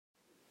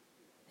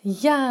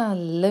Ja,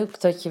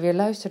 leuk dat je weer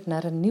luistert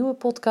naar een nieuwe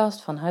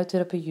podcast van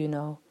Huidtherapie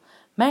Juno.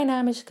 Mijn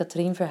naam is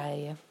Katrien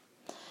Verheijen.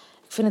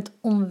 Ik vind het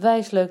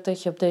onwijs leuk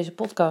dat je op deze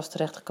podcast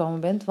terechtgekomen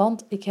bent,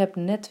 want ik heb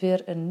net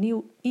weer een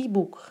nieuw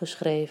e-book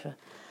geschreven.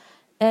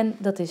 En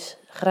dat is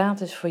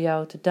gratis voor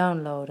jou te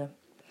downloaden.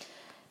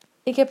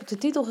 Ik heb het de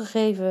titel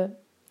gegeven,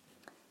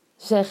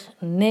 Zeg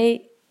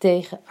Nee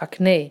tegen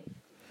ACNE.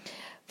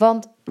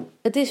 Want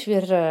het is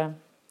weer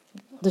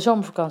de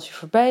zomervakantie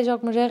voorbij, zou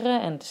ik maar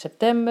zeggen, en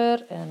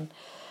september en...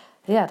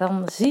 Ja,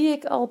 dan zie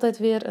ik altijd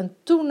weer een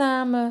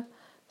toename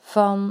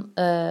van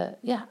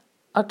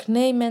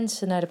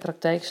acne-mensen naar de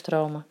praktijk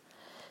stromen.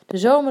 De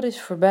zomer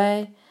is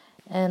voorbij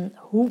en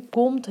hoe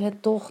komt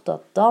het toch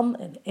dat dan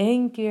in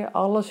één keer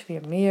alles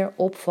weer meer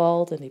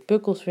opvalt en die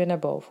pukkels weer naar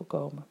boven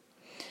komen?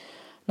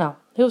 Nou,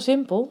 heel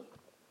simpel.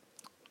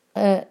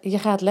 Je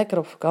gaat lekker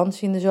op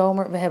vakantie in de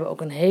zomer. We hebben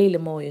ook een hele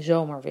mooie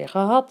zomer weer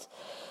gehad.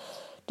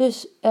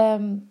 Dus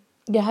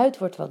je huid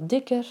wordt wat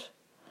dikker.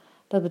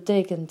 Dat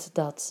betekent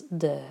dat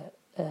de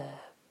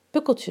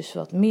pukkeltjes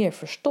wat meer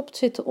verstopt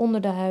zitten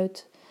onder de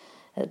huid.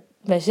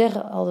 Wij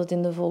zeggen altijd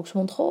in de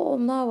volksmond, goh,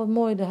 nou wat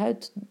mooi, de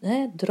huid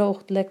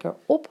droogt lekker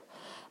op.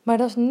 Maar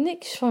dat is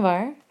niks van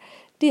waar.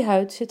 Die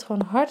huid zit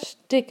gewoon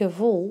hartstikke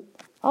vol.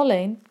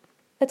 Alleen,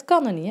 het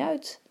kan er niet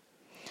uit.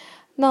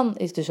 Dan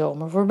is de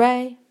zomer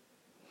voorbij.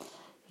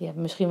 Je hebt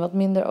misschien wat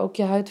minder ook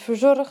je huid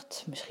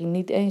verzorgd. Misschien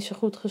niet eens zo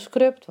goed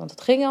gescrubt, want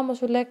het ging allemaal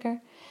zo lekker.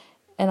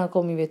 En dan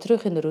kom je weer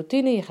terug in de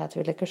routine. Je gaat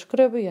weer lekker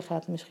scrubben. Je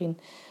gaat misschien...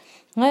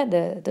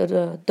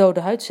 De dode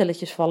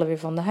huidcelletjes vallen weer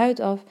van de huid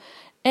af.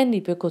 En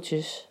die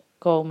pukkeltjes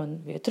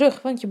komen weer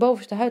terug. Want je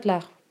bovenste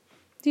huidlaag,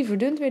 die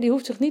verdunt weer. Die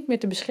hoeft zich niet meer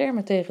te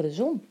beschermen tegen de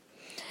zon.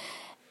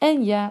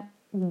 En ja,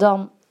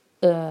 dan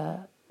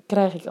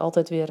krijg ik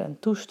altijd weer een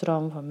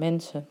toestroom van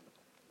mensen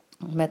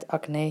met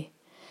acne.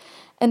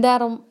 En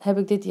daarom heb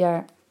ik dit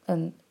jaar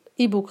een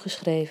e-book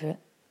geschreven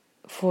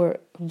voor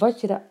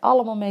wat je daar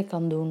allemaal mee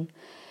kan doen.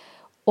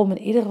 Om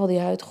in ieder geval die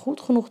huid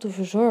goed genoeg te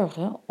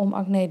verzorgen om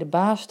acne de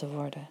baas te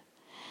worden.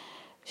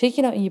 Zit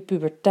je nou in je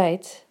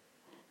puberteit,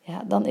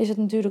 ja, dan is het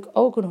natuurlijk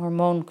ook een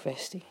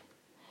hormoonkwestie.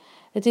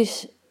 Het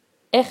is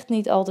echt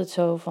niet altijd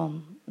zo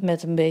van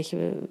met een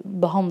beetje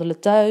behandelen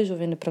thuis of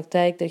in de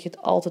praktijk dat je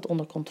het altijd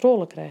onder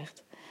controle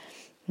krijgt.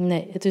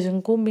 Nee, het is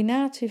een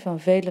combinatie van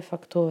vele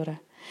factoren.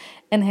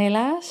 En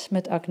helaas,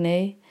 met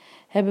acne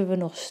hebben we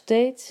nog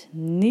steeds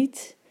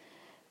niet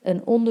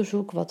een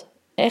onderzoek wat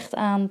echt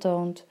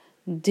aantoont,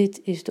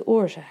 dit is de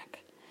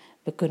oorzaak.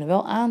 We kunnen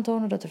wel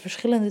aantonen dat er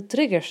verschillende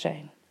triggers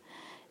zijn.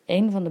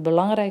 Een van de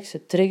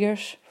belangrijkste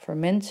triggers voor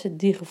mensen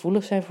die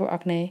gevoelig zijn voor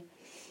acne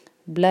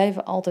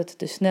blijven altijd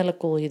de snelle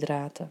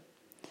koolhydraten.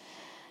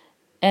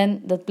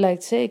 En dat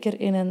blijkt zeker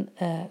in een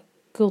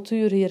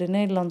cultuur hier in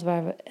Nederland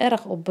waar we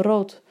erg op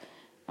brood,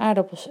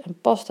 aardappels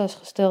en pasta's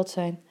gesteld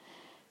zijn,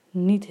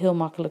 niet heel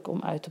makkelijk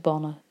om uit te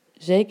bannen.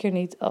 Zeker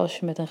niet als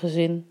je met een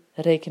gezin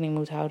rekening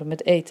moet houden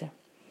met eten.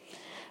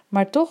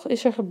 Maar toch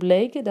is er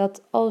gebleken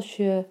dat als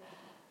je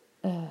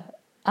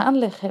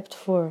aanleg hebt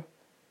voor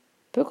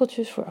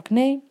pukkeltjes, voor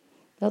acne,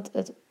 dat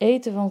het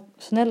eten van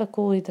snelle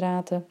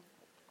koolhydraten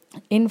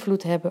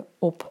invloed hebben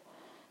op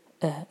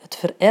het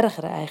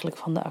verergeren eigenlijk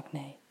van de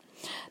acne.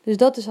 Dus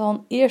dat is al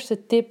een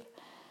eerste tip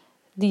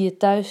die je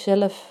thuis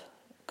zelf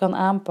kan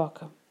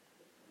aanpakken.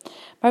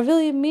 Maar wil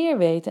je meer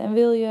weten en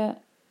wil je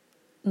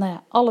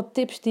alle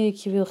tips die ik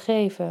je wil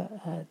geven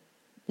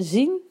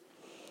zien,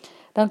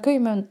 dan kun je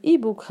mijn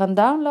e-book gaan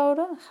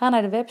downloaden. Ga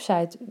naar de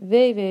website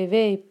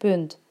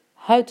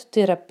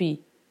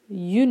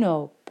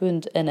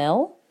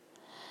www.huidtherapiejuno.nl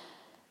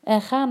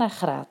en ga naar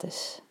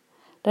gratis.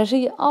 Daar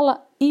zie je alle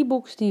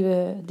e-books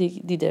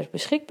die er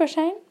beschikbaar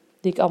zijn,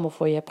 die ik allemaal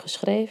voor je heb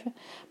geschreven.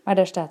 Maar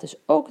daar staat dus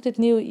ook dit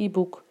nieuwe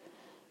e-book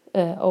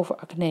over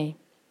acne.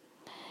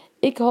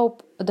 Ik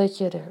hoop dat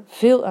je er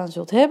veel aan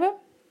zult hebben.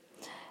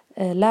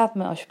 Laat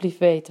me alsjeblieft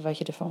weten wat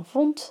je ervan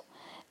vond.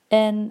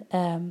 En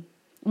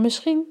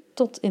misschien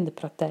tot in de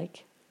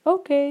praktijk.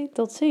 Oké,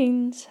 tot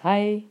ziens.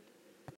 Hi.